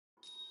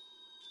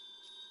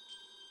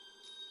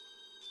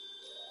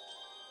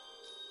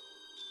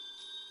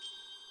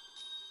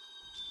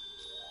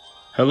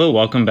Hello,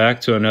 welcome back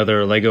to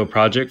another LEGO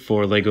project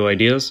for LEGO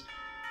Ideas.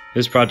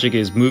 This project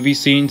is Movie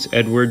Scenes,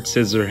 Edward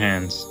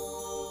Scissorhands.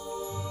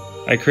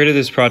 I created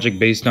this project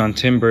based on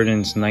Tim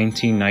Burton's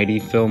 1990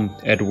 film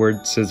Edward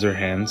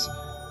Scissorhands.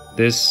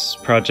 This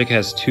project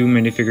has two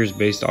minifigures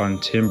based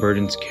on Tim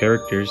Burton's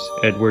characters,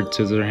 Edward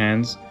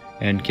Scissorhands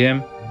and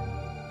Kim.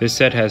 This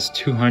set has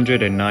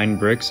 209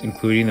 bricks,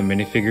 including the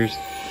minifigures.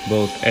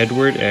 Both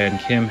Edward and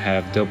Kim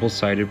have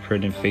double-sided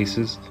printed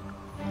faces.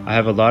 I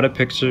have a lot of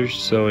pictures,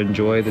 so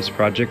enjoy this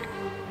project.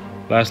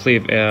 Lastly,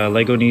 if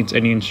LEGO needs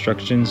any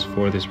instructions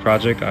for this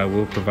project, I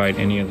will provide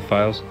any of the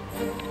files.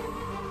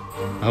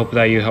 I hope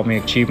that you help me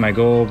achieve my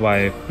goal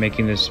by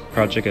making this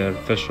project an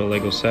official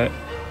LEGO set.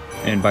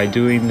 And by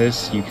doing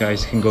this, you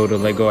guys can go to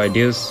LEGO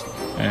Ideas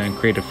and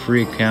create a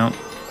free account.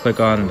 Click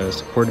on the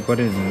support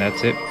button and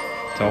that's it.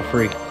 It's all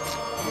free.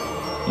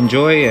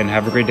 Enjoy and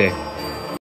have a great day.